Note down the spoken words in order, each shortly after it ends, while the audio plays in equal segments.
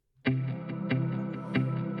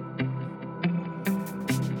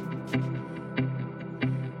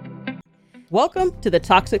Welcome to the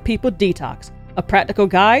Toxic People Detox, a practical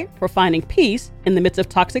guide for finding peace in the midst of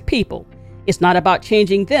toxic people. It's not about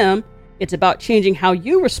changing them, it's about changing how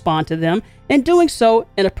you respond to them and doing so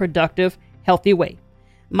in a productive, healthy way.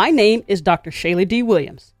 My name is Dr. Shayla D.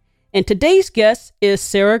 Williams, and today's guest is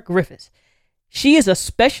Sarah Griffiths. She is a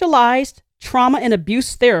specialized trauma and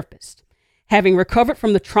abuse therapist. Having recovered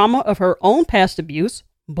from the trauma of her own past abuse,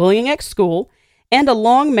 bullying at school, and a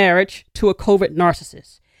long marriage to a covert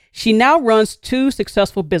narcissist, she now runs two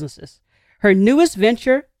successful businesses. Her newest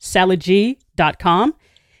venture, SallyG.com,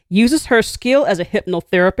 uses her skill as a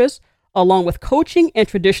hypnotherapist along with coaching and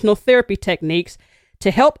traditional therapy techniques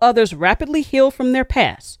to help others rapidly heal from their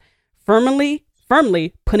past, firmly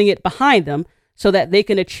putting it behind them so that they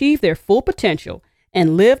can achieve their full potential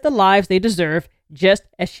and live the lives they deserve, just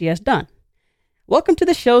as she has done. Welcome to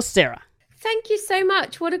the show, Sarah. Thank you so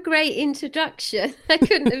much. What a great introduction. I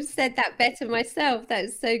couldn't have said that better myself. That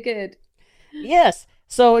was so good. Yes.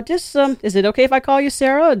 So just, is it okay if I call you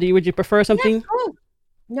Sarah, or would you prefer something? Yeah, cool.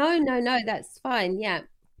 No, that's fine. Yeah.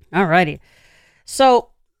 All righty. So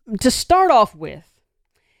to start off with,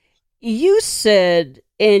 you said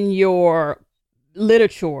in your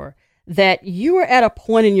literature that you were at a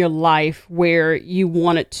point in your life where you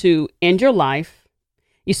wanted to end your life.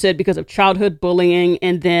 You said because of childhood bullying,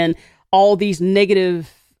 and then all these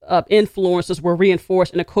negative influences were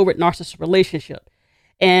reinforced in a covert narcissist relationship.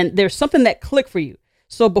 And there's something that clicked for you.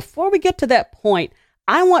 So before we get to that point,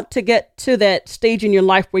 I want to get to that stage in your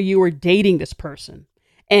life where you were dating this person.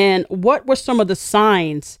 And what were some of the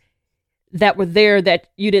signs that were there that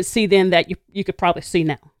you didn't see then that you could probably see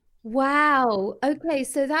now? Wow. Okay,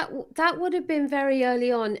 so that would have been very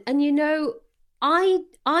early on. And you know, I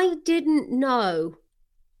didn't know.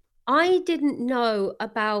 I didn't know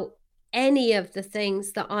about any of the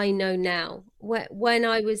things that I know now when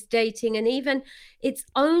I was dating. And even it's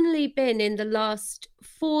only been in the last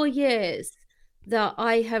 4 years that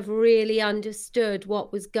I have really understood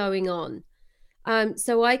what was going on.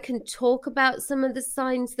 So I can talk about some of the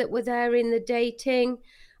signs that were there in the dating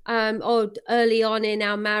or early on in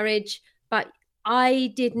our marriage, but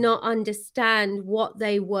I did not understand what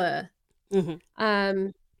they were. Mm-hmm.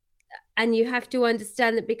 And you have to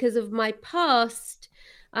understand that because of my past,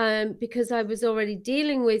 because I was already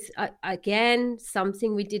dealing with, again,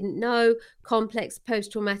 something we didn't know, complex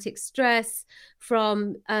post-traumatic stress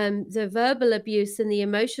from the verbal abuse and the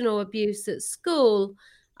emotional abuse at school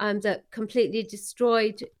that completely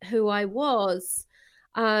destroyed who I was.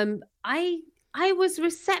 I was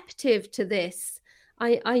receptive to this.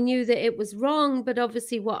 I knew that it was wrong, but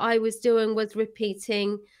obviously what I was doing was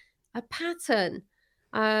repeating a pattern.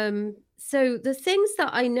 So the things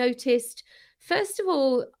that I noticed, first of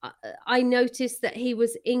all, I noticed that he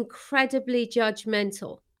was incredibly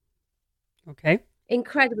judgmental. Okay.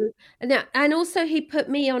 Incredibly. And also he put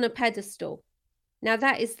me on a pedestal. Now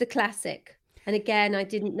that is the classic. And again, I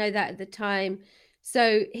didn't know that at the time.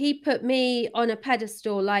 So he put me on a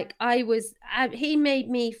pedestal, like he made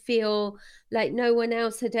me feel like no one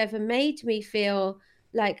else had ever made me feel,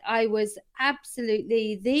 like I was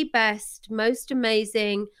absolutely the best, most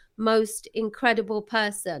amazing, most incredible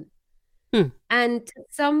person. And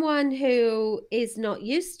someone who is not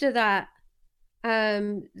used to that,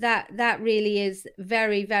 that really is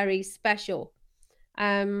very, very special.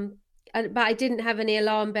 But I didn't have any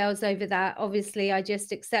alarm bells over that. Obviously, I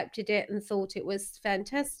just accepted it and thought it was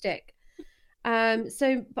fantastic. But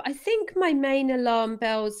I think my main alarm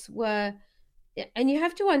bells were, and you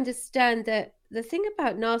have to understand that the thing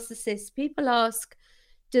about narcissists, people ask,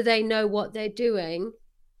 do they know what they're doing?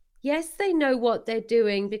 Yes, they know what they're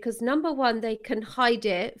doing because number one, they can hide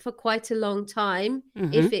it for quite a long time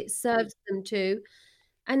if it serves them to.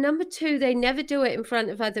 And number two, they never do it in front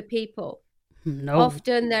of other people. No.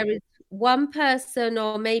 Often there is one person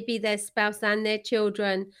or maybe their spouse and their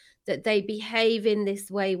children that they behave in this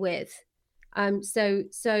way with. So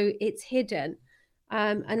it's hidden.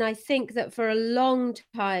 And I think that for a long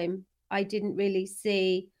time, I didn't really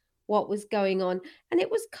see what was going on. And it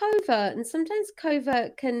was covert. And sometimes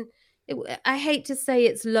covert I hate to say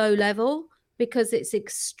it's low level because it's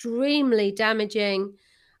extremely damaging.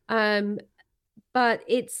 But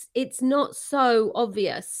it's not so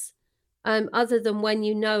obvious. Other than when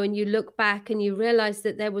you know and you look back and you realize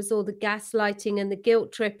that there was all the gaslighting and the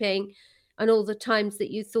guilt tripping and all the times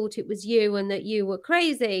that you thought it was you and that you were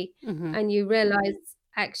crazy, and you realize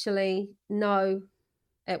actually, no,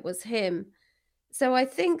 it was him. So I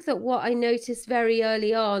think that what I noticed very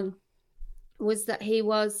early on was that he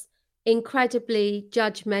was incredibly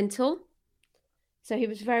judgmental. So he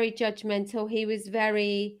was very judgmental. He was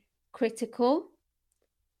very critical.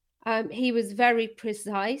 He was very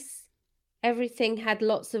precise. everything had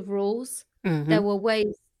lots of rules. Mm-hmm. There were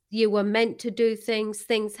ways you were meant to do things,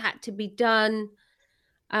 things had to be done.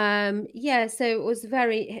 Yeah, so it was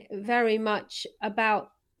very, very much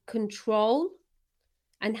about control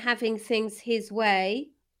and having things his way.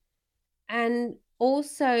 And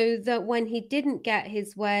also that when he didn't get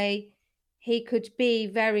his way, he could be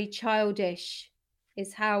very childish,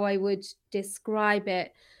 is how I would describe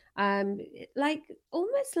it. Um, like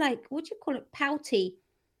almost like, what do you call it? Pouty.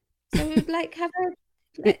 So we would like have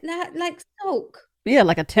a like sulk. Yeah,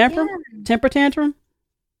 like a Yeah. temper tantrum.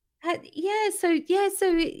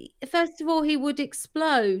 First of all, he would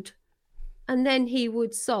explode and then he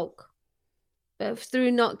would sulk, but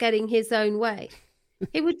through not getting his own way.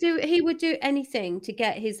 He would do anything to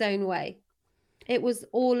get his own way. It was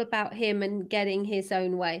all about him and getting his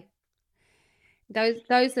own way.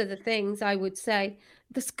 Those are the things I would say.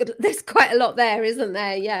 There's quite a lot there, isn't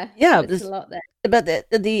there? Yeah, Yeah, there's a lot there. but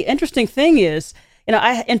the interesting thing is,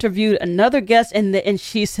 I interviewed another guest, and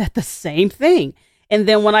she said the same thing. And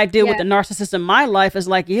then when I deal with Yeah, the narcissist in my life, it's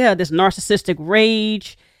like, yeah, this narcissistic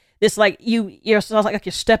rage, this like you're so like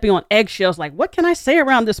you're stepping on eggshells. Like, what can I say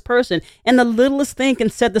around this person? And the littlest thing can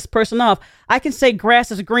set this person off. I can say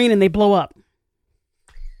grass is green, and they blow up.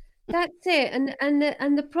 that's it.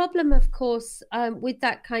 And the problem, of course, with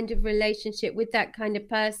that kind of relationship, with that kind of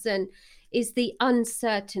person, is the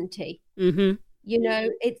uncertainty. Mm-hmm.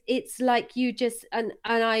 It's like you just, and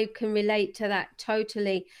I can relate to that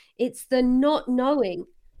totally. It's the not knowing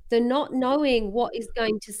what is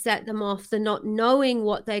going to set them off, the not knowing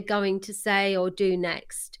what they're going to say or do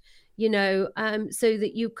next, so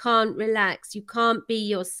that you can't relax, you can't be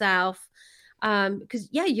yourself, because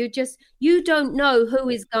yeah, you don't know who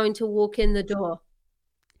is going to walk in the door.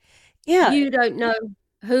 Yeah, You don't know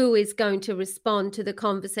who is going to respond to the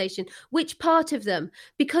conversation, which part of them,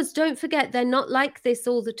 because don't forget, they're not like this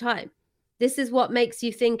all the time. This is what makes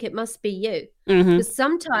you think it must be you, mm-hmm. because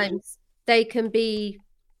sometimes they can be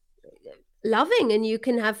loving and you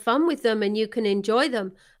can have fun with them and you can enjoy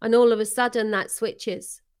them, and all of a sudden that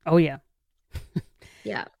switches. Oh yeah.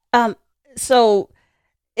 Yeah. Um. So,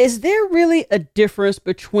 is there really a difference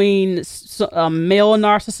between a male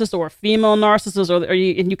narcissist or a female narcissist, or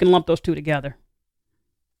and you can lump those two together?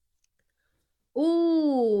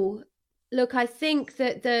 Oh, look, I think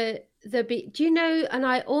that do you know, and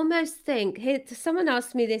I almost think here, someone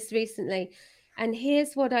asked me this recently, and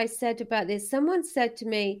here's what I said about this. Someone said to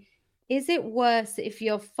me, is it worse if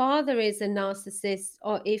your father is a narcissist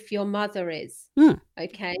or if your mother is? Hmm.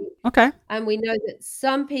 Okay. Okay. And we know that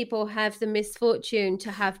some people have the misfortune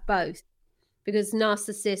to have both, because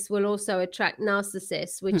narcissists will also attract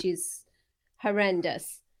narcissists, Hmm. which is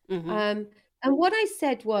horrendous. Mm-hmm. And what I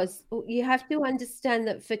said was, you have to understand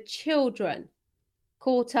that for children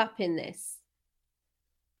caught up in this,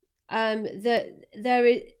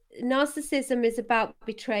 that narcissism is about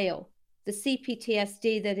betrayal. The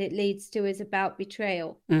CPTSD that it leads to is about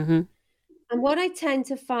betrayal. Mm-hmm. And what I tend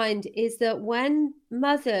to find is that when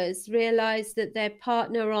mothers realize that their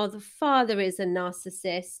partner or the father is a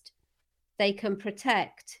narcissist, they can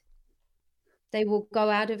protect. They will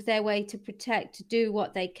go out of their way to protect, to do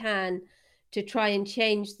what they can to try and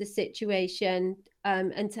change the situation,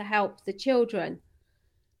 and to help the children.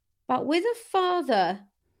 But with a father,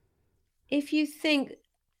 if you think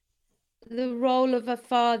the role of a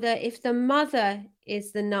father, if the mother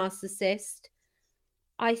is the narcissist,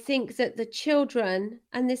 I think that the children,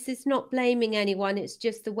 and this is not blaming anyone, it's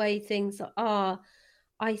just the way things are,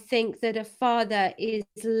 I think that a father is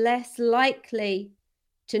less likely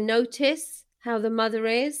to notice how the mother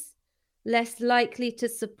is, less likely to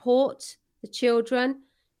support the children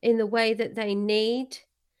in the way that they need,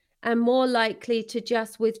 and more likely to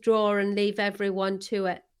just withdraw and leave everyone to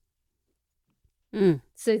it. Mm.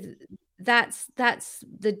 So that's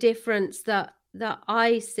the difference that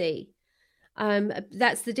I see.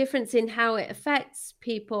 That's the difference in how it affects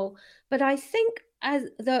people. But I think as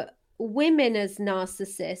the women as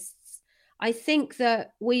narcissists, I think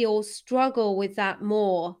that we all struggle with that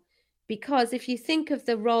more, because if you think of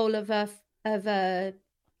the role of a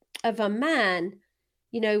man,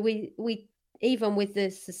 we even with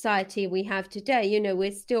the society we have today,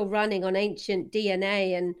 we're still running on ancient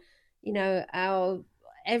DNA, and our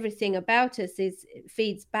everything about us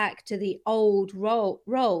feeds back to the old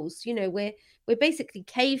roles. We're basically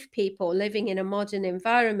cave people living in a modern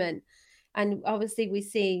environment, and obviously we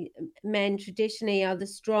see men traditionally are the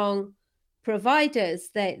strong providers.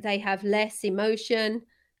 They have less emotion,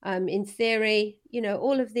 in theory,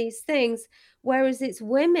 all of these things, whereas it's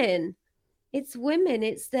women,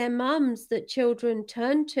 it's their mums that children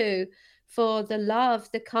turn to for the love,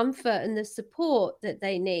 the comfort, and the support that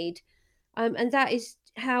they need. And that is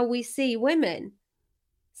how we see women.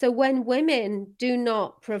 So when women do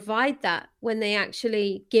not provide that, when they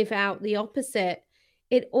actually give out the opposite,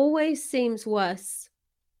 it always seems worse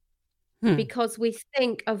Hmm. because we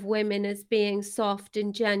think of women as being soft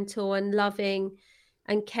and gentle and loving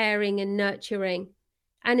and caring and nurturing.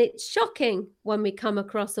 And it's shocking when we come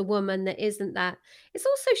across a woman that isn't that. It's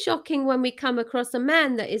also shocking when we come across a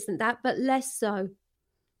man that isn't that, but less so. Sure.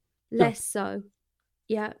 Less so.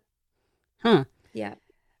 Yeah. Huh. Yeah.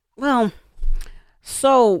 Well,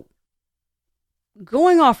 so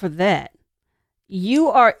going off of that, you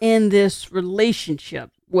are in this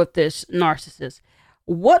relationship with this narcissist.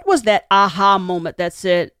 What was that aha moment that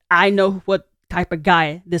said, I know what type of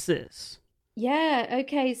guy this is? Yeah,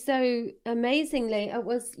 okay. So amazingly, it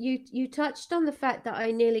was you touched on the fact that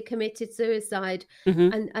I nearly committed suicide,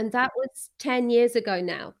 Mm-hmm. and that was 10 years ago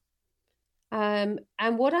now. And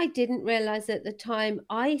what I didn't realize at the time,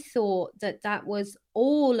 I thought that that was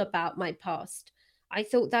all about my past. I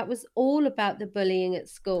thought that was all about the bullying at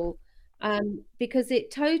school, because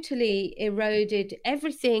it totally eroded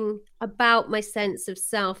everything about my sense of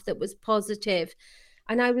self that was positive.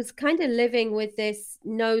 And I was kind of living with this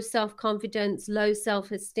no self confidence, low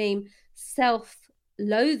self esteem, self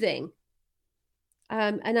loathing.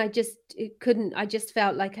 And I just couldn't, I just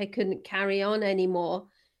felt like I couldn't carry on anymore,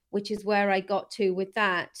 which is where I got to with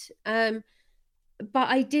that. But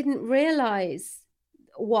I didn't realize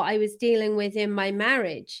what I was dealing with in my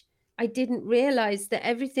marriage. I didn't realize that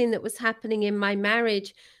everything that was happening in my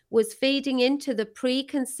marriage was feeding into the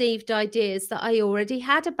preconceived ideas that I already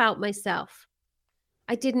had about myself.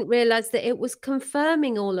 I didn't realize that it was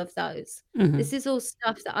confirming all of those. Mm-hmm. This is all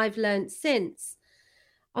stuff that I've learned since.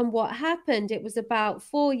 And what happened, it was about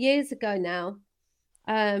 4 years ago now,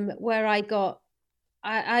 where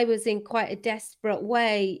I was in quite a desperate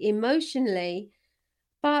way emotionally,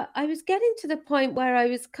 but I was getting to the point where I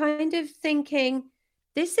was kind of thinking,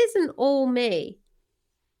 this isn't all me.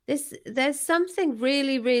 There's something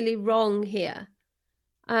really, really wrong here.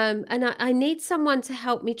 And I need someone to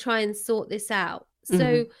help me try and sort this out. Mm-hmm.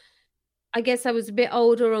 So I guess I was a bit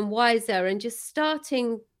older and wiser and just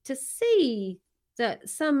starting to see that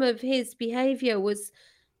some of his behavior was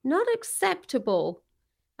not acceptable.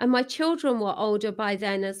 And my children were older by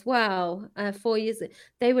then as well. 4 years,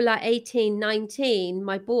 they were like 18, 19,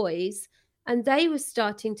 my boys, and they were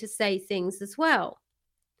starting to say things as well,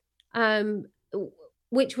 um,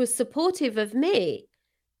 which was supportive of me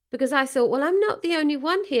because I thought, well, I'm not the only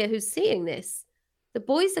one here who's seeing this. The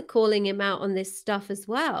boys are calling him out on this stuff as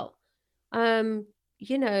well. Um,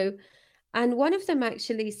 you know, and one of them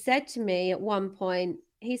actually said to me at one point,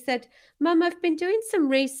 he said, Mum, I've been doing some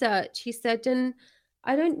research. He said, and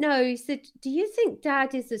I don't know. He said, do you think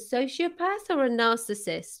Dad is a sociopath or a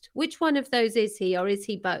narcissist? Which one of those is he, or is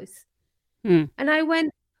he both? Mm. And I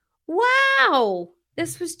went, wow,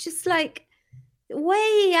 this was just like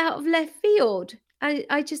way out of left field.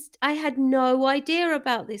 I had no idea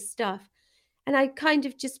about this stuff. And I kind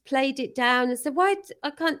of just played it down and said,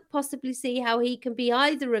 I can't possibly see how he can be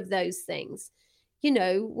either of those things.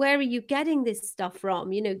 Where are you getting this stuff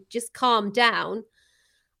from? Just calm down.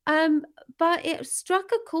 But it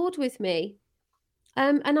struck a chord with me.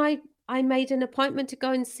 And I made an appointment to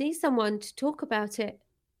go and see someone to talk about it.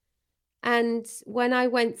 And when I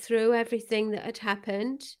went through everything that had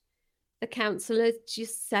happened, the counselor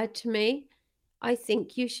just said to me, I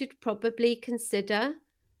think you should probably consider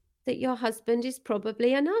that your husband is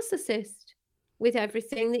probably a narcissist with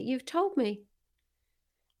everything that you've told me.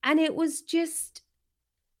 And it was just,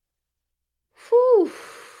 whew.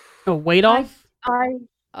 A weight I, off?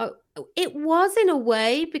 I, it was in a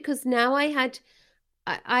way because now I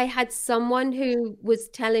had someone who was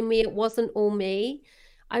telling me it wasn't all me.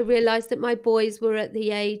 I realized that my boys were at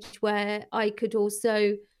the age where I could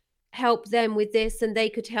also help them with this and they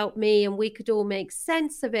could help me and we could all make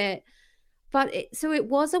sense of it. But so it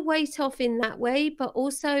was a weight off in that way, but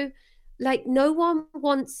also like no one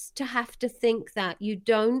wants to have to think that. You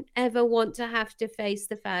don't ever want to have to face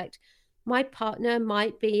the fact my partner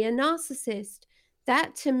might be a narcissist.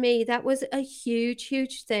 That to me, that was a huge,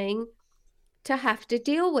 huge thing to have to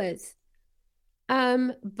deal with.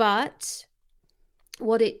 But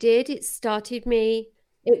what it did, it started me.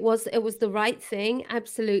 It was the right thing,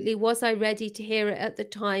 absolutely. Was I ready to hear it at the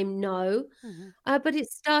time? No. But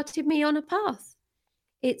it started me on a path.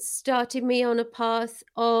 It started me on a path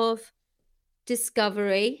of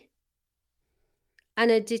discovery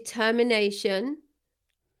and a determination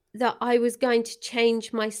that I was going to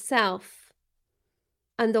change myself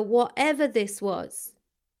and that whatever this was,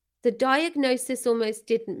 the diagnosis almost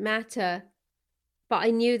didn't matter, but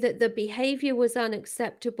I knew that the behavior was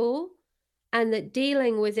unacceptable and that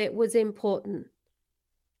dealing with it was important.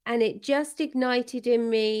 And it just ignited in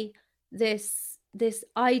me this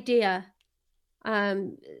idea,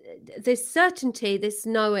 um, this certainty, this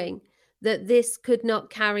knowing that this could not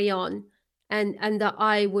carry on, and that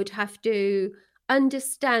I would have to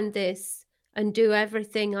understand this and do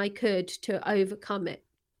everything I could to overcome it.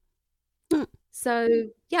 Hmm. So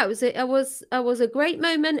yeah, it was a great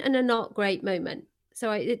moment and a not great moment.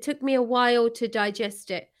 So it took me a while to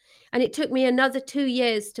digest it, and it took me another 2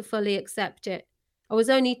 years to fully accept it. I was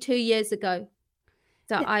only 2 years ago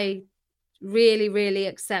that Yeah. I really, really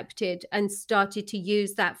accepted and started to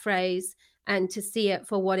use that phrase and to see it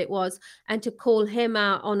for what it was, and to call him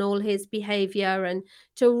out on all his behavior, and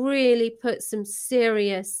to really put some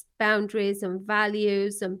serious boundaries and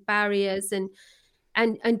values and barriers, and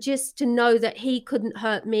just to know that he couldn't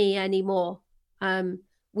hurt me anymore,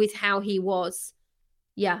 with how he was.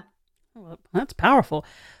 Yeah. Well, that's powerful.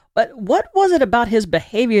 But what was it about his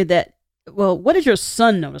behavior that, well, what did your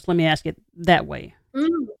son notice? Let me ask it that way.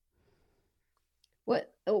 Mm.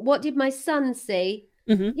 What did my son see?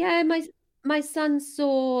 Mm-hmm. Yeah, my son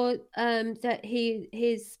saw that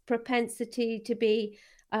his propensity to be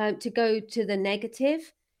to go to the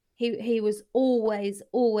negative. He was always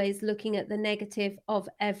looking at the negative of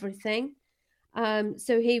everything.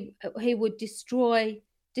 So he would destroy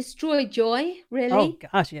joy, Oh, really.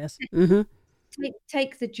 gosh, yes. Mm-hmm.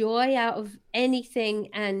 Take the joy out of anything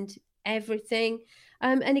and everything.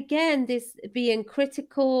 And again, this being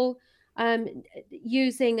critical,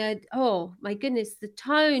 using oh my goodness, the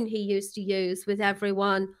tone he used to use with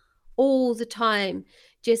everyone all the time,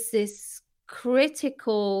 just this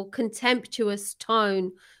critical, contemptuous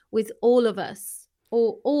tone with all of us,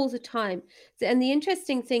 all the time. And the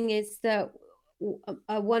interesting thing is that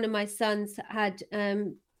one of my sons had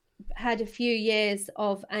a few years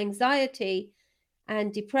of anxiety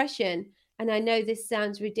and depression. And I know this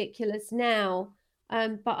sounds ridiculous now,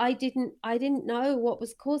 but I didn't know what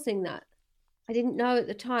was causing that. I didn't know at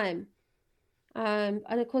the time. And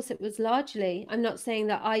of course, it was largely, I'm not saying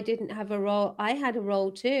that I didn't have a role. I had a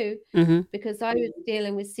role too, Mm-hmm. because I was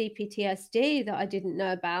dealing with CPTSD that I didn't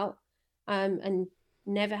know about, and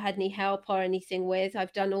never had any help or anything with.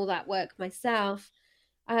 I've done all that work myself.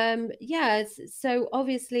 Yes, so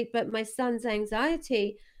obviously, but my son's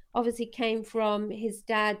anxiety obviously came from his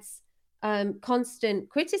dad's constant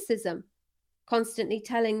criticism, constantly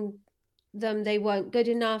telling them they weren't good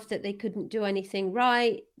enough, that they couldn't do anything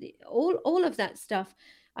right, all of that stuff.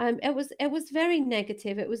 It was very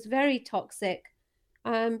negative. It was very toxic.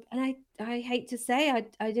 And I hate to say,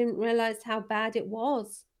 I didn't realize how bad it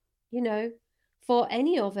was, you know, for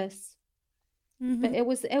any of us. Mm-hmm. But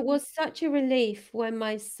it was such a relief when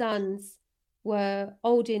my sons were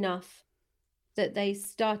old enough that they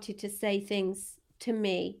started to say things to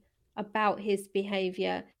me about his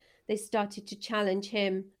behavior. They started to challenge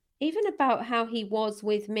him, even about how he was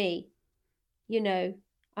with me, you know.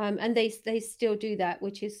 And they still do that,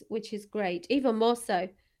 which is great, even more so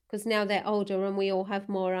because now they're older and we all have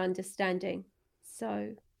more understanding.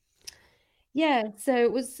 So yeah, so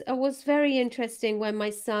it was very interesting when my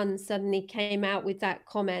son suddenly came out with that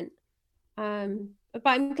comment. But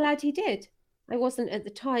I'm glad he did. I wasn't at the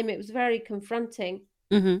time. It was very confronting.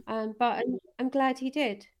 Mm-hmm. But I'm glad he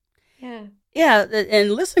did. Yeah. Yeah,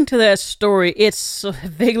 and listening to that story, it's so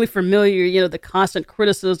vaguely familiar. You know, the constant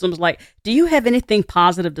criticisms, like, "Do you have anything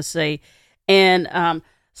positive to say?" And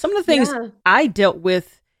some of the things Yeah. I dealt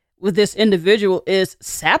with this individual is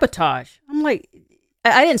sabotage. I'm like,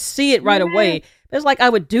 I didn't see it right Yeah. away. But it's like I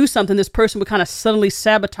would do something, this person would kind of subtly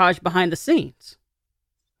sabotage behind the scenes.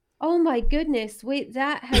 Oh my goodness.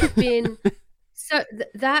 That has been so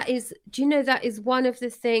that is, do you know, that is one of the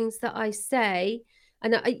things that I say,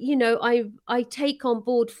 and I take on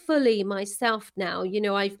board fully myself now.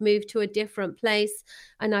 I've moved to a different place,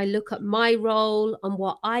 and I look at my role and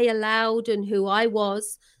what I allowed and who I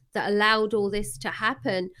was that allowed all this to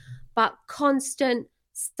happen. But constant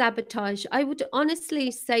sabotage. I would honestly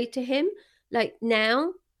say to him, like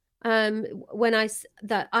now, when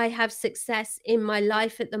that I have success in my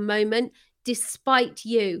life at the moment, despite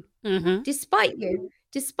you, Mm-hmm.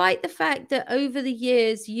 despite the fact that over the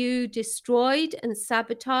years you destroyed and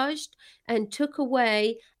sabotaged and took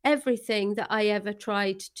away everything that I ever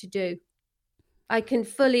tried to do. I can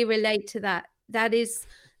fully relate to that. That is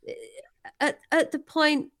at the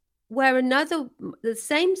point where the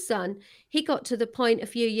same son, he got to the point a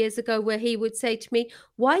few years ago where he would say to me,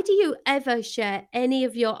 "Why do you ever share any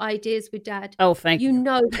of your ideas with dad? Oh, thank You you.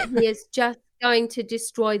 know that he is just going to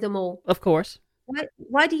destroy them all. Of course.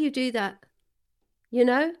 Why do you do that?" You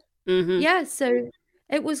know? Mm-hmm. Yeah, so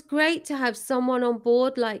it was great to have someone on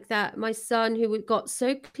board like that. My son, who got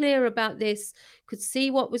so clear about this, could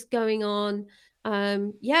see what was going on,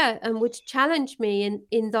 yeah, and would challenge me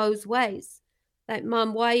in those ways. Like,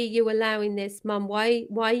 Mum, why are you allowing this? Mum, why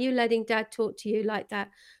are you letting Dad talk to you like that?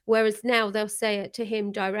 Whereas now they'll say it to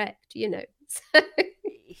him direct, you know.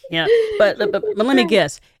 Yeah, but let me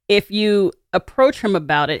guess. If you approach him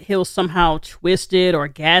about it, he'll somehow twist it or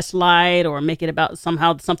gaslight or make it about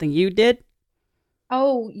somehow something you did.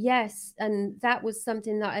 Oh, yes. And that was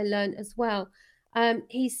something that I learned as well.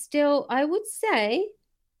 He's still, I would say,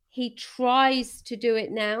 he tries to do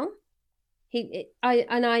it now.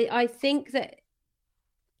 I think that,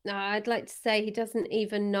 no, I'd like to say he doesn't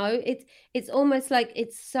even know. It's almost like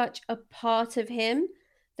it's such a part of him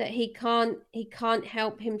that he can't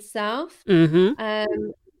help himself.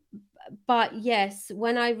 Mm-hmm. But yes,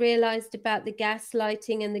 when I realized about the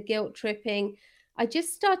gaslighting and the guilt tripping, I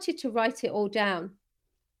just started to write it all down.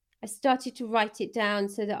 I started to write it down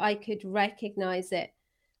so that I could recognize it.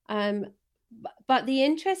 But the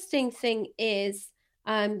interesting thing is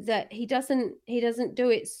that he doesn't do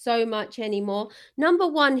it so much anymore. Number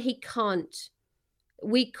one, he can't.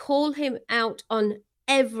 We call him out on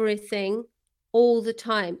everything all the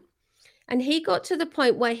time. And he got to the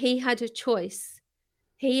point where he had a choice.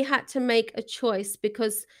 He had to make a choice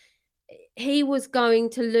because he was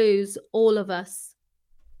going to lose all of us.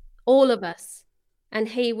 And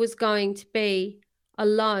he was going to be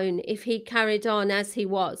alone if he carried on as he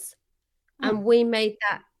was. And we made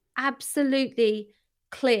that absolutely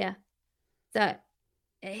clear that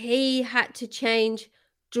he had to change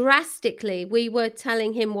drastically. We were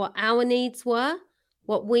telling him what our needs were,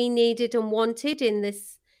 what we needed and wanted in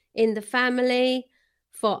the family,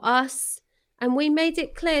 for us. And we made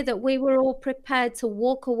it clear that we were all prepared to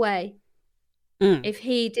walk away if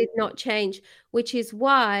he did not change, which is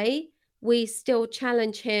why we still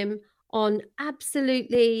challenge him on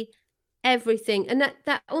absolutely everything. And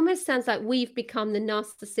that almost sounds like we've become the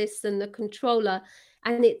narcissist and the controller.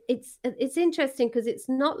 And it's interesting because it's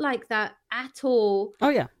not like that at all. Oh,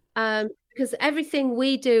 yeah. Because everything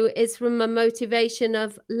we do is from a motivation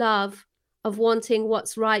of love, of wanting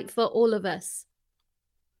what's right for all of us.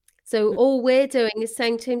 So all we're doing is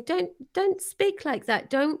saying to him, don't speak like that.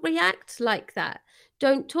 Don't react like that.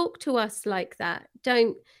 Don't talk to us like that.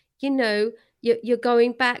 Don't, you're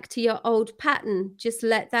going back to your old pattern. Just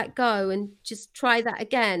let that go and just try that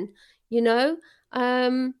again,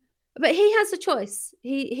 But he has a choice.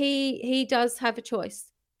 He does have a choice.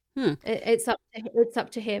 It's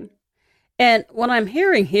up to him. And what I'm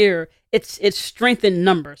hearing here, it's strength in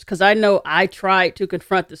numbers, because I know I tried to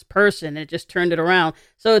confront this person and it just turned it around.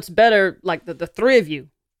 So it's better like the three of you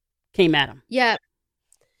came at him. Yeah,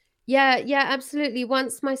 absolutely.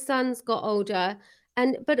 Once my sons got older,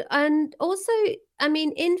 and also, I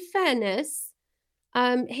mean, in fairness,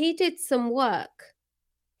 he did some work.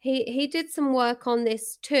 He did some work on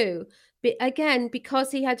this too. But again,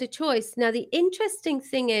 because he had a choice. Now, the interesting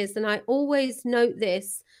thing is, and I always note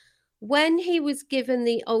this, when he was given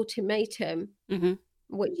the ultimatum,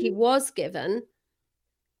 which he was given,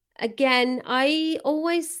 again, I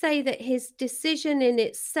always say that his decision in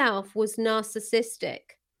itself was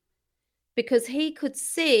narcissistic, because he could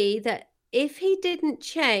see that if he didn't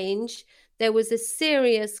change, there was a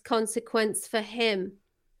serious consequence for him.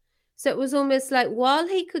 So it was almost like, while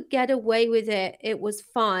he could get away with it, it was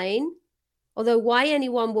fine. Although why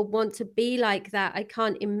anyone would want to be like that, I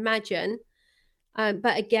can't imagine.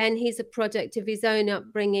 But again, he's a product of his own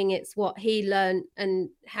upbringing. It's what he learned and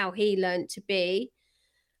how he learned to be.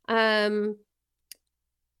 But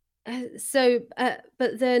the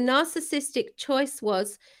narcissistic choice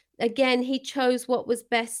was, again, he chose what was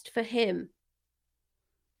best for him.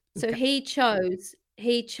 So Okay. he chose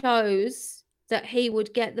that he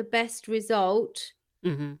would get the best result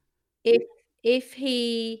if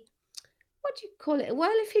he, what do you call it?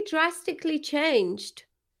 Well, if he drastically changed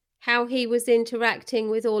how he was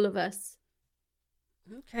interacting with all of us.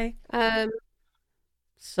 Okay.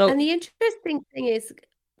 So, and the interesting thing is,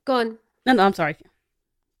 go on. No, I'm sorry.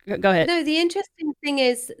 Go ahead. No, the interesting thing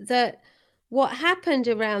is that what happened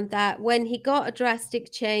around that when he got a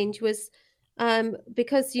drastic change was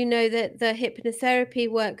because that the hypnotherapy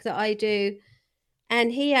work that I do,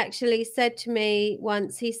 and he actually said to me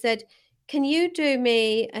once, he said, "Can you do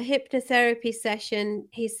me a hypnotherapy session?"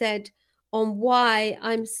 He said, "on why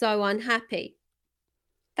I'm so unhappy."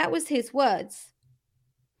 That was his words.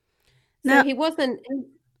 So he wasn't.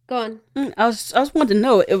 Go on. I was wanting to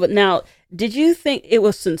know. Now, did you think it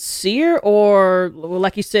was sincere, or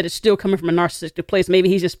like you said, it's still coming from a narcissistic place? Maybe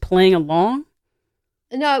he's just playing along.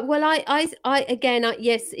 No, well, yes,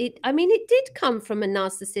 I mean, it did come from a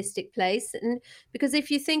narcissistic place. And because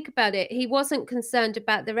if you think about it, he wasn't concerned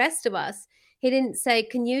about the rest of us. He didn't say,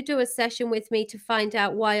 can you do a session with me to find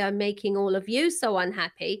out why I'm making all of you so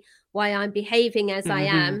unhappy, why I'm behaving as I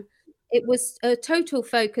Mm-hmm. am? It was a total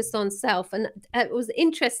focus on self. And it was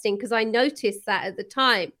interesting because I noticed that at the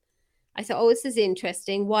time. I thought, oh, this is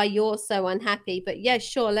interesting why you're so unhappy. But yeah,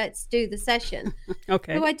 sure, let's do the session.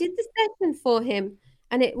 Okay. So I did the session for him,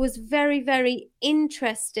 and it was very, very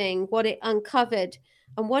interesting what it uncovered.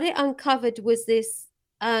 And what it uncovered was this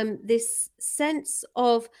sense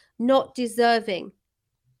of not deserving,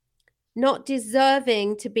 not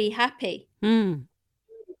deserving to be happy. Mm.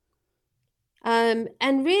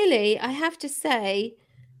 And really, I have to say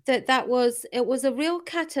that it was a real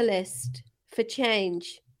catalyst for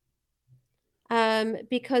change,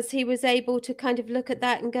 because he was able to kind of look at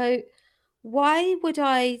that and go, why would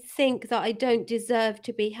I think that I don't deserve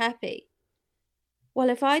to be happy? Well,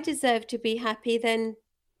 if I deserve to be happy, then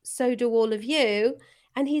so do all of you.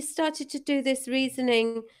 And he started to do this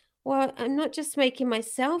reasoning. Well, I'm not just making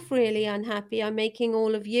myself really unhappy, I'm making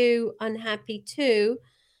all of you unhappy too.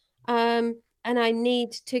 And I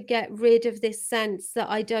need to get rid of this sense that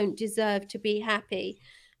I don't deserve to be happy,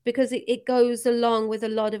 because it goes along with a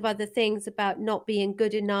lot of other things about not being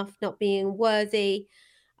good enough, not being worthy.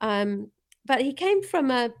 But he came from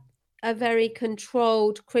a very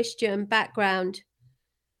controlled Christian background.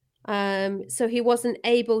 So he wasn't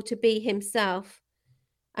able to be himself.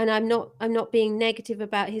 And I'm not being negative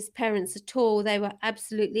about his parents at all. They were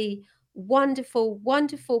absolutely wonderful,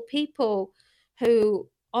 wonderful people who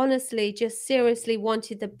honestly just seriously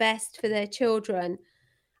wanted the best for their children.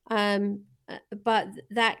 But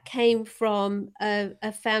that came from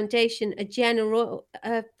a foundation, a generational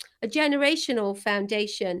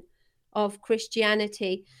foundation of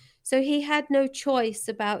Christianity. So he had no choice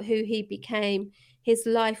about who he became. His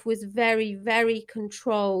life was very, very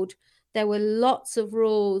controlled. There were lots of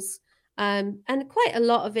rules, and quite a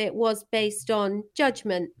lot of it was based on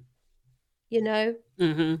judgment, you know.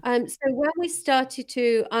 Mm-hmm. So when we started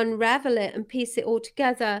to unravel it and piece it all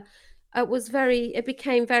together, it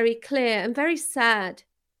became very clear and very sad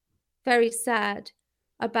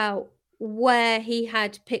about where he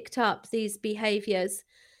had picked up these behaviors.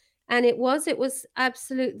 And it was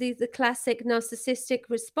absolutely the classic narcissistic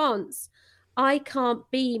response. I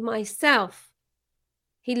can't be myself.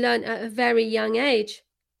 He learned at a very young age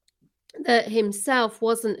that himself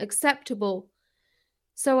wasn't acceptable.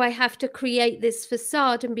 So I have to create this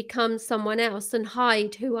facade and become someone else and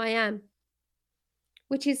hide who I am,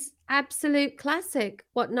 which is absolute classic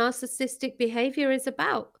what narcissistic behavior is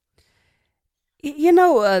about. You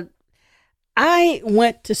know, I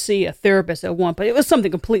went to see a therapist at one, but it was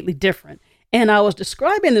something completely different. And I was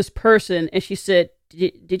describing this person, and she said,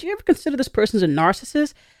 did you ever consider this person as a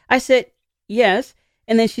narcissist? I said, yes.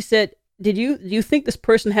 And then she said, do you think this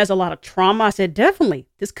person has a lot of trauma? I said, definitely.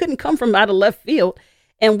 This couldn't come from out of left field.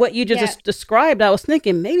 And what you just described, I was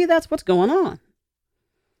thinking maybe that's what's going on.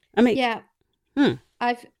 I mean, yeah.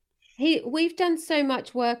 We've done so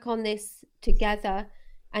much work on this together,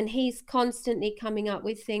 and he's constantly coming up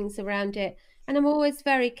with things around it. And I'm always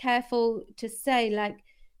very careful to say, like,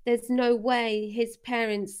 there's no way his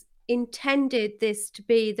parents intended this to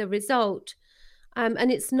be the result.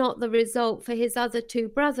 And it's not the result for his other two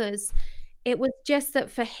brothers. It was just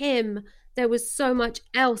that for him, there was so much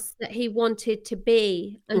else that he wanted to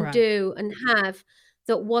be and right. do and have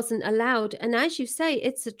that wasn't allowed. And as you say,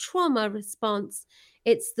 it's a trauma response.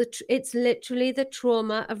 It's literally the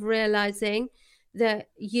trauma of realizing that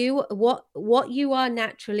what you are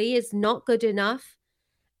naturally is not good enough,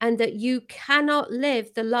 and that you cannot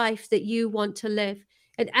live the life that you want to live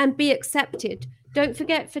and be accepted. Don't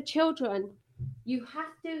forget, for children, you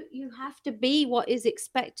have to be what is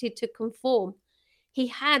expected to conform. He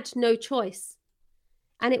had no choice.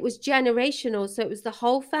 And it was generational. So it was the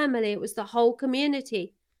whole family, it was the whole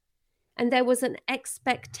community. And there was an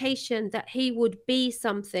expectation that he would be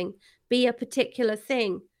something, be a particular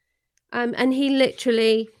thing. And he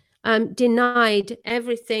literally denied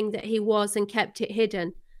everything that he was and kept it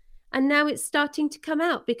hidden. And now it's starting to come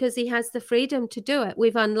out because he has the freedom to do it.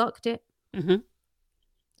 We've unlocked it. Mm-hmm.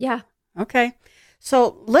 Yeah. Okay.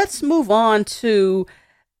 So let's move on to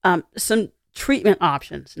some treatment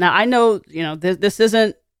options. Now, I know, this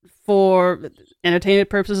isn't for entertainment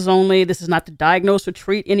purposes only. This is not to diagnose or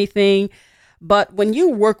treat anything. But when you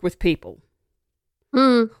work with people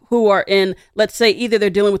who are in, let's say, either they're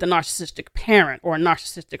dealing with a narcissistic parent or a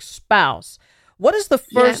narcissistic spouse, what is the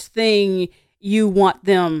first thing you want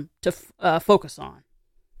them to focus on?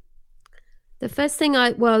 The first thing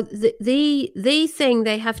the thing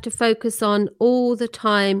they have to focus on all the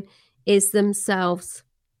time is themselves.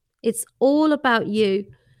 It's all about you.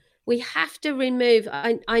 We have to remove,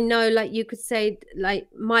 I know, like you could say, like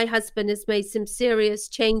my husband has made some serious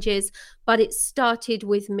changes, but it started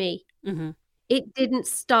with me. Mm-hmm. It didn't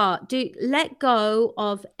start. Let go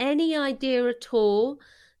of any idea at all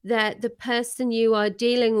that the person you are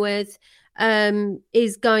dealing with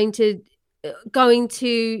is going to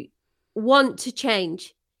want to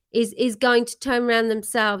change, is going to turn around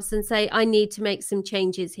themselves and say, I need to make some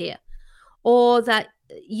changes here, or that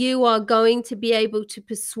you are going to be able to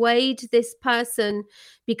persuade this person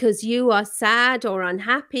because you are sad or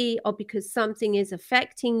unhappy or because something is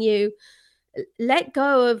affecting you. Let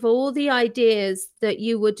go of all the ideas that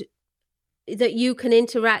you can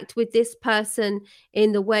interact with this person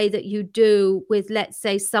in the way that you do with, let's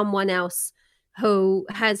say, someone else who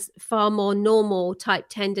has far more normal type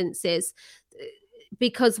tendencies,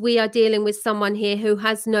 because we are dealing with someone here who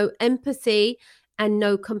has no empathy and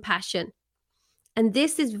no compassion. And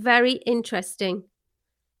this is very interesting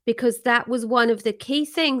because that was one of the key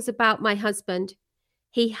things about my husband.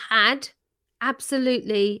 He had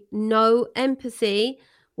absolutely no empathy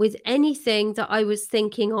with anything that I was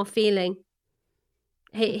thinking or feeling.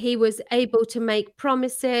 He was able to make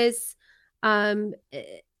promises,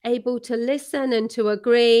 able to listen and to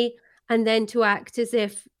agree, and then to act as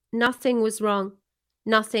if nothing was wrong.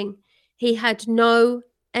 Nothing. He had no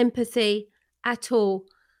empathy at all.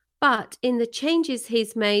 But in the changes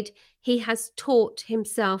he's made, he has taught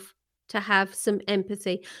himself to have some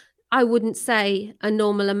empathy. I wouldn't say a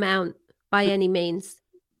normal amount by any means.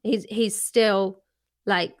 He's still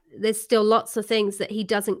like, there's still lots of things that he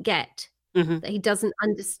doesn't get, Mm-hmm. that he doesn't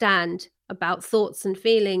understand about thoughts and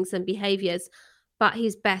feelings and behaviors, but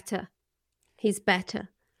he's better. He's better.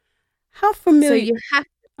 How So familiar? you have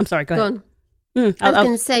I'm sorry. Go ahead. gone. I was I'll,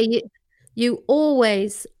 going to say, you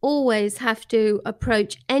always have to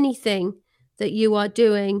approach anything that you are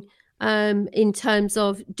doing in terms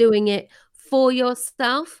of doing it for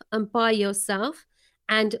yourself and by yourself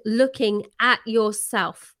and looking at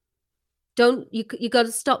yourself. You got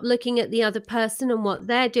to stop looking at the other person and what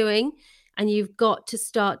they're doing, and you've got to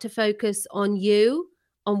start to focus on you,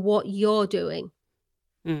 on what you're doing.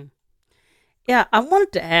 Yeah, I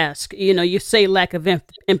wanted to ask, you say lack of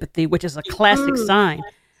empathy, which is a classic sign,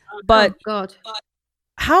 but Oh God.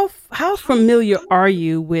 how familiar are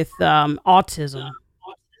you with autism?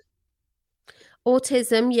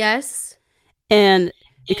 Autism, yes. And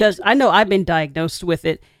because I know I've been diagnosed with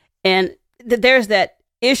it, and there's that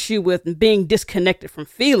issue with being disconnected from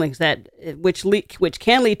feelings that which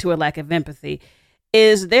can lead to a lack of empathy.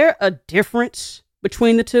 Is there a difference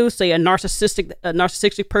between the two? Say a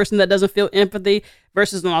narcissistic person that doesn't feel empathy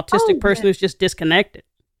versus an autistic person who's just disconnected.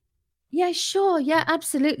 Yeah, sure. Yeah,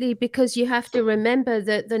 absolutely. Because you have to remember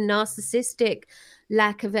that the narcissistic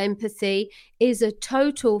lack of empathy is a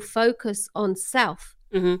total focus on self.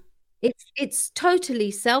 Mm-hmm. It's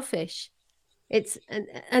totally selfish.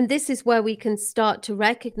 And this is where we can start to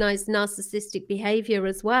recognize narcissistic behavior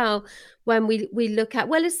as well. When we look at,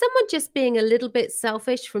 well, is someone just being a little bit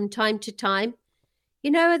selfish from time to time?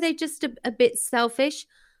 Are they just a bit selfish?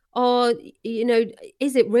 Or,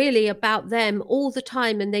 is it really about them all the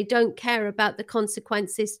time and they don't care about the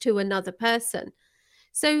consequences to another person?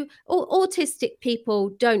 So autistic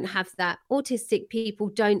people don't have that. Autistic people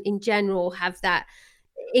don't in general have that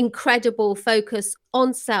incredible focus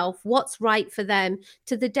on self, what's right for them,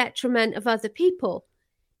 to the detriment of other people.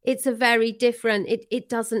 It's a very different, it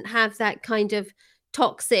doesn't have that kind of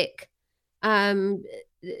toxic content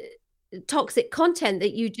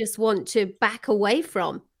that you just want to back away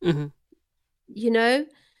from. Mm-hmm.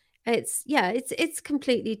 It's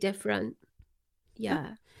completely different.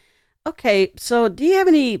 Yeah. Okay, so do you have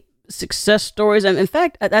any success stories? And in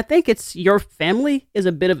fact, I think it's your family is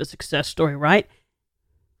a bit of a success story, right?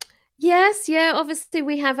 Yes, yeah, obviously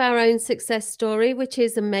we have our own success story, which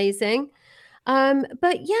is amazing.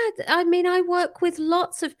 But yeah, I mean, I work with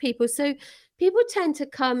lots of people. So people tend to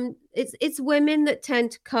come, it's women that tend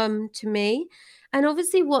to come to me. And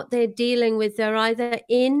obviously what they're dealing with, they're either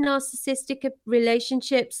in narcissistic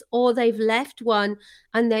relationships or they've left one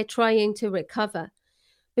and they're trying to recover.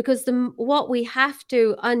 Because what we have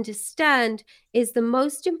to understand is the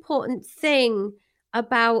most important thing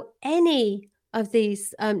about any of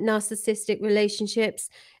these narcissistic relationships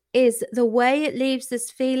is the way it leaves us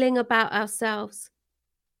feeling about ourselves.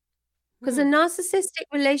 Because a narcissistic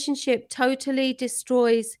relationship totally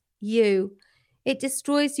destroys you. It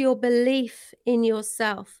destroys your belief in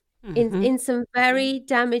yourself in some very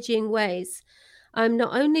damaging ways.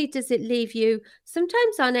 not only does it leave you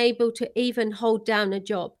sometimes unable to even hold down a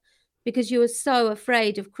job because you are so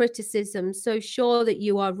afraid of criticism, so sure that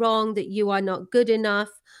you are wrong, that you are not good enough,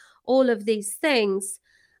 all of these things.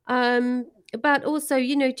 But also,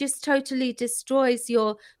 just totally destroys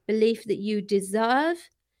your belief that you deserve,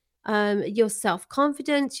 your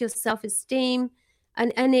self-confidence, your self-esteem,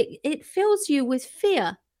 and it fills you with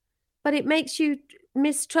fear, but it makes you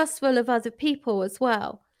mistrustful of other people as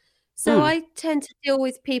well. So Mm. I tend to deal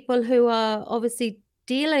with people who are obviously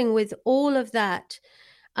dealing with all of that.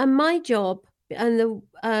 And my job and the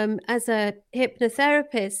as a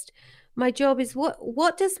hypnotherapist, my job is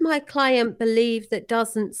what does my client believe that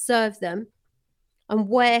doesn't serve them, and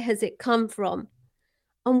where has it come from?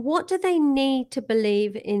 And what do they need to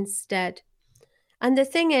believe instead? And the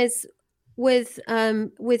thing is, with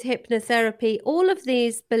hypnotherapy, all of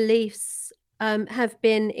these beliefs have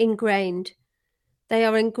been ingrained. They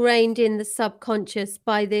are ingrained in the subconscious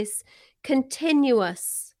by this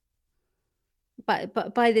continuous,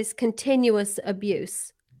 by this continuous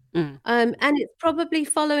abuse. Mm. And it's probably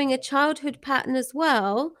following a childhood pattern as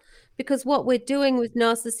well, because what we're doing with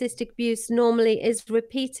narcissistic abuse normally is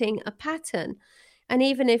repeating a pattern. And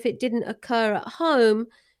even if it didn't occur at home,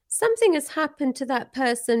 something has happened to that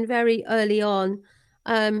person very early on,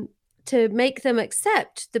 to make them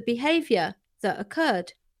accept the behavior that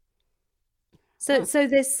occurred. So, Oh. so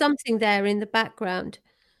there's something there in the background.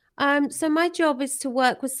 So my job is to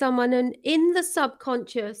work with someone, and in the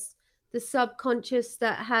subconscious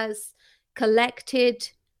that has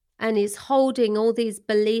collected and is holding all these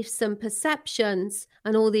beliefs and perceptions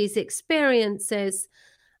and all these experiences,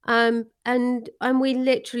 and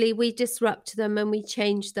we disrupt them and we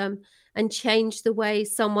change them and change the way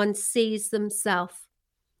someone sees themselves.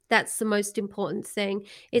 That's the most important thing.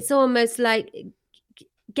 It's almost like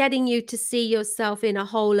getting you to see yourself in a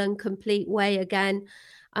whole and complete way again,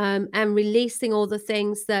 and releasing all the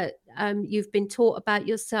things that you've been taught about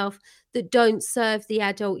yourself that don't serve the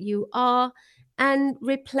adult you are, and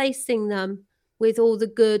replacing them with all the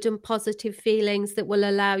good and positive feelings that will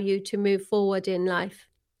allow you to move forward in life.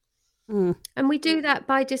 Mm. And we do that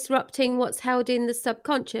by disrupting what's held in the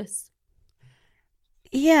subconscious.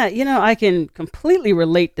 Yeah, I can completely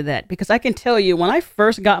relate to that because I can tell you when I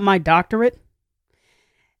first got my doctorate,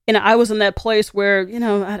 I was in that place where,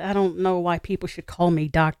 I don't know why people should call me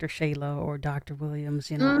Dr. Shayla or Dr.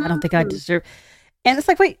 Williams. I don't think I Mm. deserve. And it's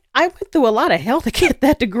like, wait, I went through a lot of hell to get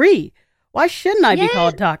that degree. Why shouldn't I be Yeah,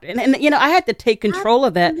 called doctor? And I had to take control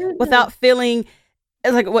of that absolutely. without feeling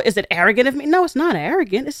it's like, what is it arrogant of me? No, it's not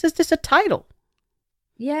arrogant. It's just a title.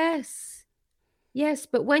 Yes. Yes,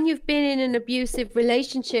 but when you've been in an abusive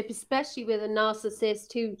relationship, especially with a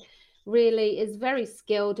narcissist who really is very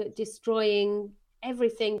skilled at destroying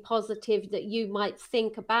everything positive that you might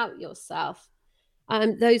think about yourself,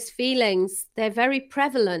 those feelings, they're very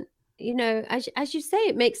prevalent. As you say,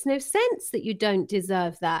 it makes no sense that you don't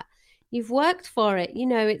deserve that. You've worked for it,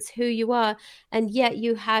 it's who you are, and yet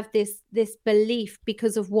you have this belief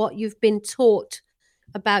because of what you've been taught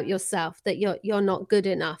about yourself that you're not good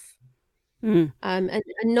enough. Mm. And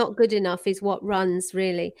not good enough is what runs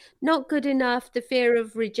really. Not good enough, the fear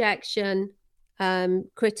of rejection,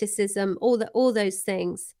 criticism, all those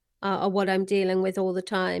things are what I'm dealing with all the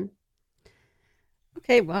time.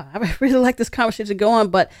 Okay, well, I really like this conversation to go on,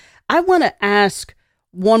 but I want to ask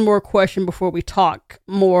one more question before we talk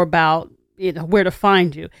more about where to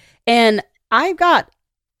find you. And I got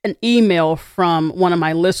an email from one of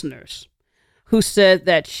my listeners who said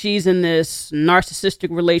that she's in this narcissistic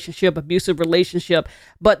relationship, abusive relationship,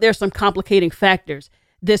 but there's some complicating factors.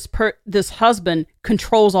 This husband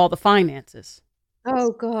controls all the finances.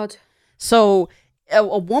 Oh God. So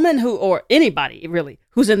a woman or anybody really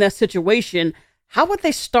who's in that situation, how would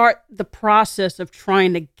they start the process of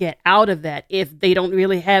trying to get out of that if they don't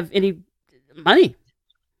really have any money?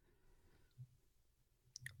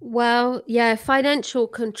 Well, yeah, financial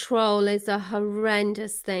control is a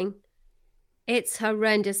horrendous thing. It's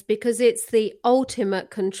horrendous because it's the ultimate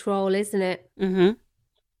control, isn't it? Mm-hmm.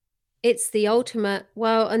 It's the ultimate.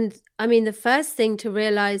 Well, and I mean, the first thing to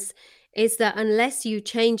realize is that unless you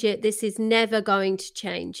change it, this is never going to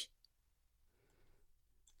change.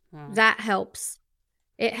 Wow. That helps.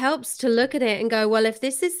 It helps to look at it and go, well, if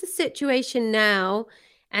this is the situation now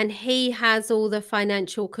and he has all the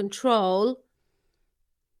financial control,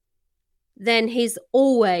 then he's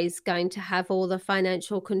always going to have all the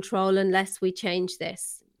financial control unless we change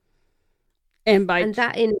this. And by And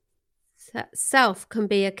that in itself can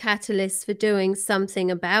be a catalyst for doing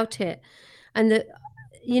something about it. And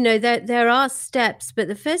there are steps, but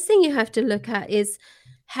the first thing you have to look at is,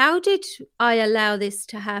 how did I allow this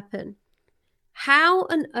to happen? how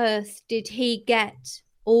on earth did he get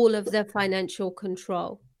all of the financial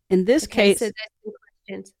control? In this Okay, case, so there's some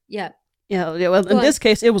questions. Yeah. well, Go in on. this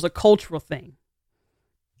case, it was a cultural thing.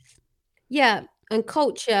 Yeah, and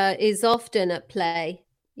culture is often at play.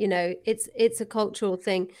 You know, it's a cultural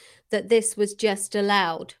thing that this was just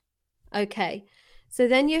allowed. Okay. So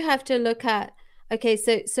then you have to look at, okay,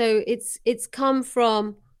 so it's come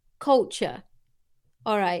from culture.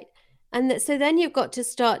 All right. And so then you've got to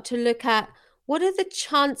start to look at, what are the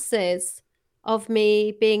chances of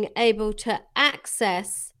me being able to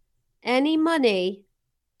access any money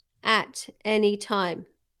at any time?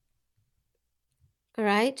 All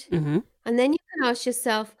right. Mm-hmm. And then you can ask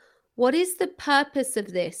yourself, what is the purpose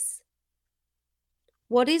of this?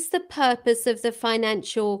 What is the purpose of the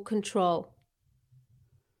financial control?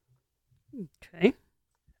 Okay.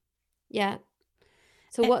 Yeah.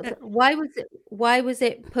 So Eh, why was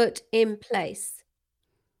it put in place?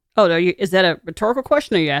 Oh, is that a rhetorical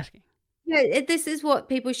question? Or are you asking? Yeah, this is what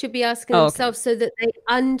people should be asking Oh, okay. themselves so that they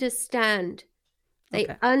understand. They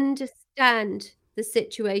Okay. understand the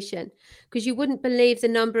situation, because you wouldn't believe the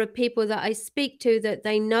number of people that I speak to that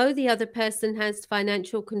they know the other person has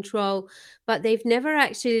financial control, but they've never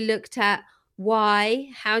actually looked at why,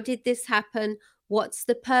 how did this happen, what's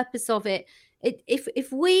the purpose of it.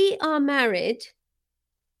 If we are married,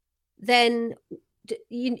 then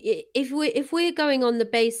if we're going on the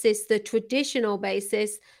basis, the traditional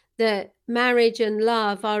basis, that marriage and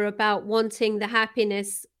love are about wanting the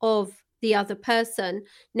happiness of the other person.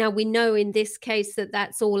 Now we know in this case that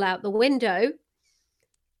that's all out the window.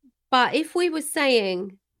 But if we were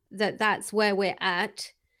saying that that's where we're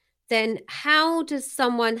at, then how does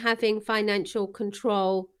someone having financial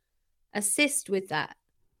control assist with that?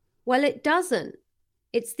 Well, it doesn't.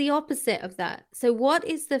 It's the opposite of that. So what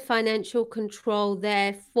is the financial control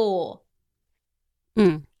there for?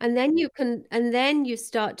 Mm. And then you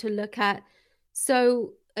start to look at,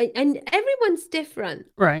 so, and everyone's different.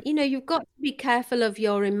 Right. You know, you've got to be careful of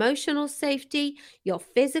your emotional safety, your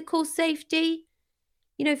physical safety.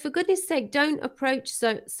 You know, for goodness sake, don't approach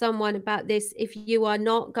someone about this if you are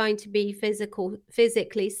not going to be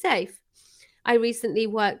physically safe. I recently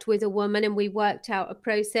worked with a woman and we worked out a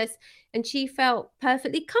process, and she felt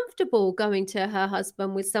perfectly comfortable going to her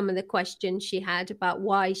husband with some of the questions she had about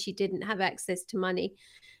why she didn't have access to money.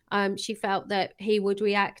 She felt that he would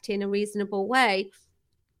react in a reasonable way.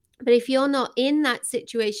 But if you're not in that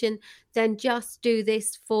situation, then just do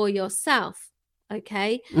this for yourself,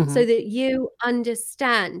 okay? Mm-hmm. So that you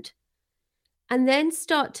understand. And then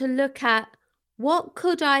start to look at, what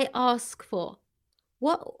could I ask for?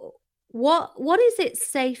 What what is it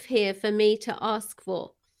safe here for me to ask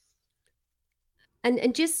for?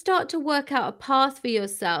 And just start to work out a path for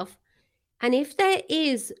yourself. And if there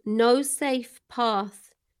is no safe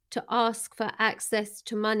path to ask for access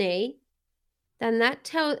to money, then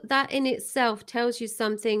that in itself tells you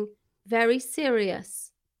something very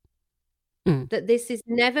serious, Mm. that this is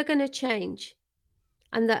never going to change,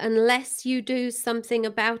 and that unless you do something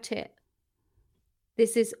about it,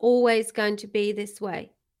 this is always going to be this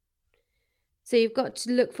way. So you've got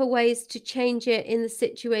to look for ways to change it in the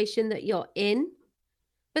situation that you're in.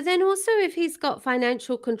 But then also, if he's got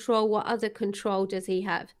financial control, what other control does he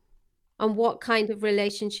have? And what kind of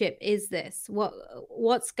relationship is this?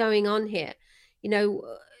 What's going on here? You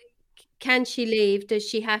know, can she leave? Does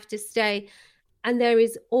she have to stay? And there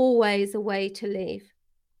is always a way to leave.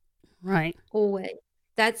 Right. Always.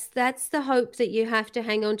 That's the hope that you have to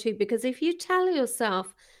hang on to, because if you tell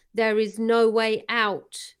yourself there is no way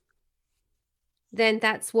out, then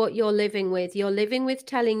that's what you're living with. You're living with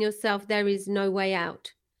telling yourself there is no way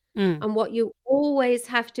out. Mm. And what you always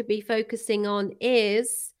have to be focusing on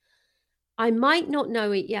is, I might not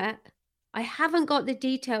know it yet. I haven't got the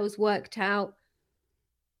details worked out,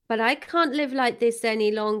 but I can't live like this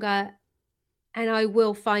any longer, and I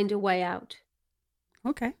will find a way out.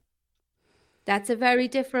 Okay. That's a very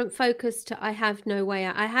different focus to I have no way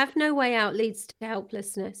out. I have no way out leads to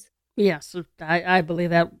helplessness. Yes, I believe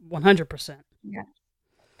that 100%. Yeah.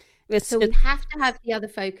 So we have to have the other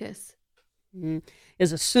focus.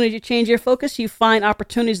 Is as soon as you change your focus, you find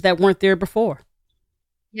opportunities that weren't there before.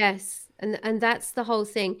 Yes. And that's the whole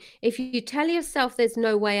thing. If you tell yourself there's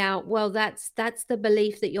no way out, well, that's the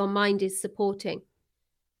belief that your mind is supporting.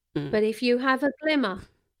 But if you have a glimmer,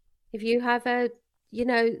 if you have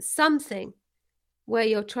something where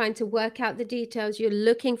you're trying to work out the details, you're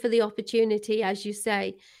looking for the opportunity, as you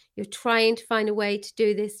say, you're trying to find a way to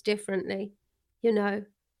do this differently,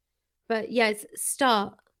 But yes,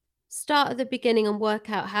 start at the beginning and work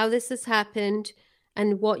out how this has happened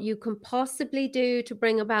and what you can possibly do to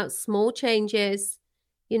bring about small changes,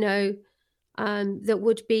 that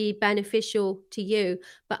would be beneficial to you.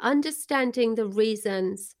 But understanding the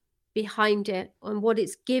reasons behind it and what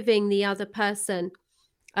it's giving the other person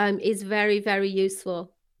is very, very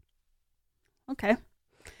useful. Okay.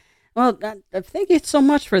 Well, thank you so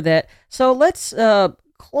much for that. So let's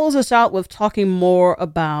close us out with talking more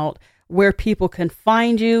about where people can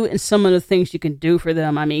find you and some of the things you can do for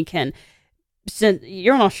them. I mean, since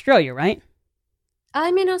you're in Australia, right?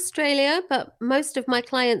 I'm in Australia, but most of my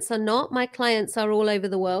clients are not. My clients are all over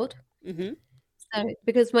the world. Mm-hmm. So,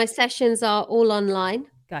 because my sessions are all online.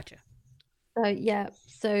 Gotcha. So, yeah,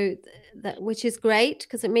 so that which is great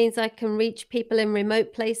because it means I can reach people in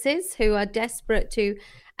remote places who are desperate to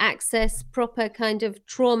access proper kind of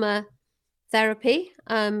trauma therapy,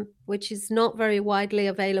 which is not very widely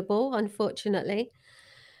available, unfortunately.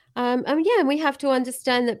 And yeah, we have to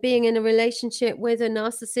understand that being in a relationship with a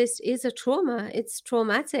narcissist is a trauma. It's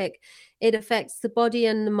traumatic. It affects the body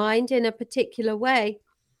and the mind in a particular way,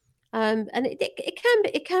 and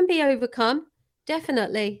it can be overcome,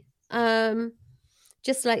 definitely.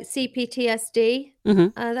 Just like CPTSD,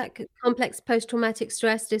 Mm-hmm. complex post-traumatic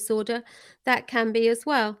stress disorder, that can be as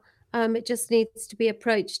well. It just needs to be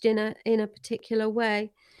approached in a particular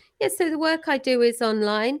way. Yeah, so the work I do is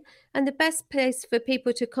online, and the best place for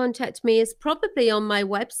people to contact me is probably on my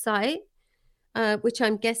website, which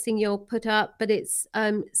I'm guessing you'll put up, but it's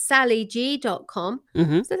sallyg.com.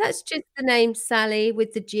 Mm-hmm. So that's just the name Sally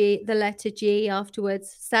with the G, the letter G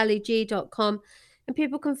afterwards, sallyg.com. And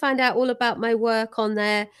people can find out all about my work on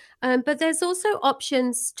there. But there's also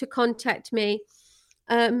options to contact me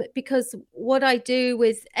because what I do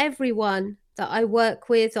with everyone that I work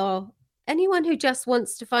with or anyone who just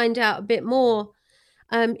wants to find out a bit more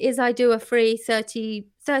is I do a free 30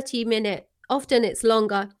 minute, often it's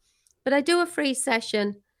longer, but I do a free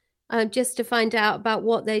session just to find out about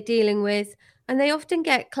what they're dealing with. And they often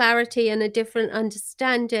get clarity and a different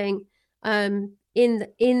understanding in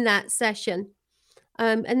that session.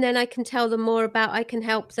 And then I can tell them more about, I can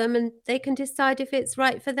help them and they can decide if it's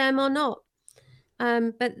right for them or not.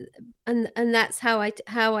 But and that's how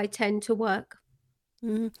I tend to work.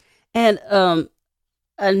 Mm-hmm. And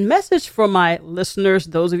a message for my listeners,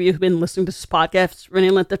 those of you who've been listening to this podcast for any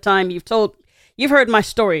length of time, you've heard my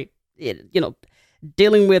story.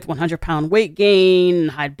 Dealing with 100-pound weight gain,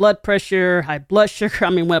 high blood pressure, high blood sugar. I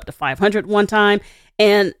mean, went up to 500 one time,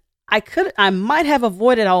 and I might have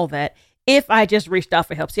avoided all that if I just reached out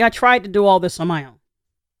for help. See, I tried to do all this on my own.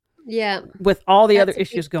 Yeah, with all the other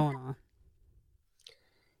issues going on.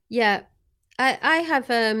 Yeah, I have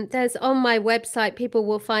there's on my website people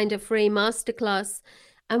will find a free masterclass,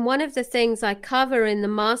 and one of the things I cover in the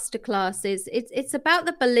masterclass is it's about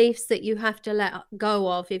the beliefs that you have to let go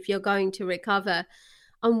of if you're going to recover.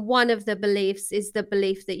 And one of the beliefs is the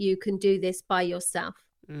belief that you can do this by yourself.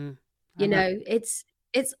 You know, it's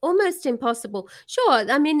almost impossible.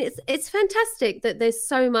 Sure, I mean it's fantastic that there's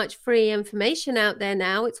so much free information out there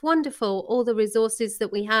now. It's wonderful, all the resources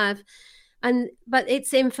that we have. But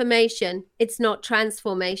it's information, it's not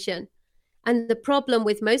transformation. And the problem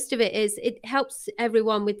with most of it is it helps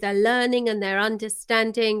everyone with their learning and their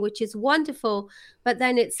understanding, which is wonderful. But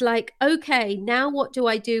then it's like, okay, now what do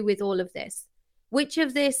I do with all of this? Which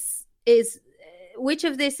of this is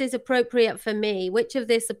appropriate for me? Which of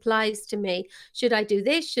this applies to me? Should I do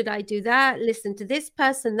this? Should I do that? Listen to this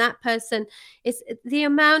person, that person. It's the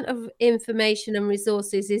amount of information and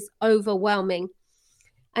resources is overwhelming.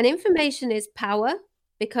 And information is power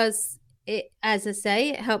because it, as I say,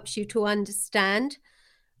 it helps you to understand.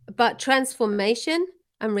 But transformation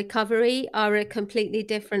and recovery are a completely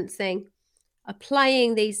different thing.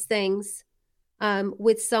 Applying these things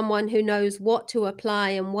with someone who knows what to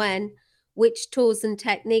apply and when, which tools and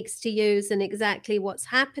techniques to use, and exactly what's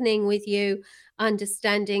happening with you,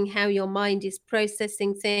 understanding how your mind is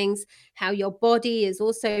processing things, how your body is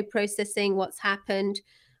also processing what's happened.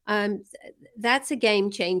 That's a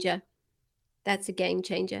game changer. That's a game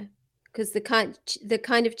changer because the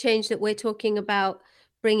kind of change that we're talking about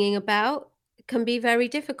bringing about can be very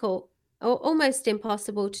difficult or almost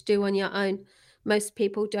impossible to do on your own. Most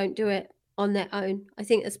people don't do it on their own. I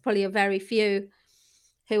think there's probably a very few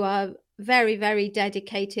who are very, very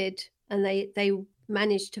dedicated and they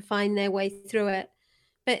manage to find their way through it.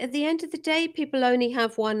 But at the end of the day, people only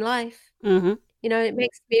have one life. Mm-hmm. You know, it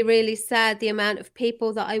makes me really sad the amount of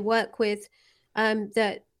people that I work with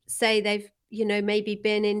that say they've, you know, maybe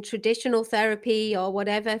been in traditional therapy or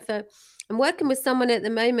whatever. I'm working with someone at the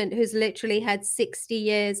moment who's literally had 60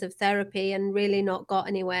 years of therapy and really not got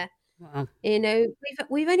anywhere. Wow. You know,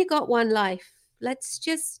 we've only got one life. Let's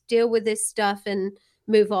just deal with this stuff and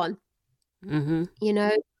move on. Mm-hmm. You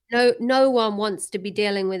know, No one wants to be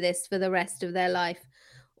dealing with this for the rest of their life,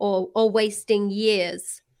 or wasting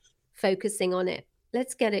years focusing on it.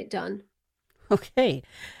 Let's get it done. Okay.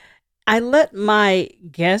 I let my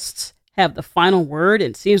guests have the final word.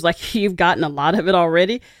 It seems like you've gotten a lot of it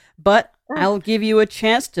already, but I'll give you a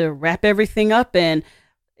chance to wrap everything up and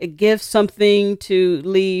give something to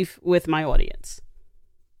leave with my audience.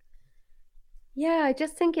 Yeah, I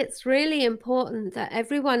just think it's really important that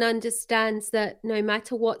everyone understands that no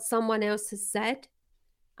matter what someone else has said,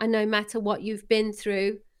 and no matter what you've been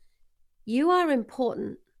through, you are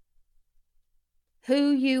important.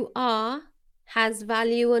 Who you are has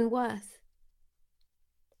value and worth.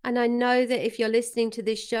 And I know that if you're listening to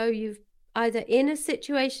this show, you've either in a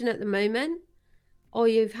situation at the moment, or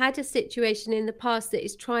you've had a situation in the past that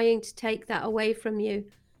is trying to take that away from you.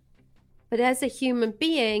 But as a human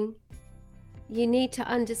being, you need to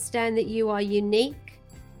understand that you are unique,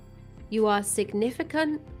 you are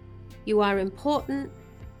significant, you are important,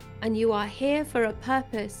 and you are here for a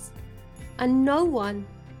purpose. And no one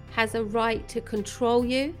has a right to control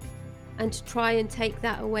you and to try and take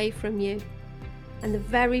that away from you. And the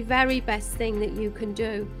very, very best thing that you can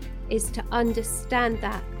do is to understand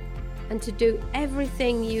that and to do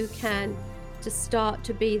everything you can to start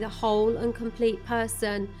to be the whole and complete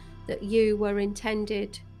person that you were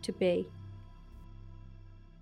intended to be.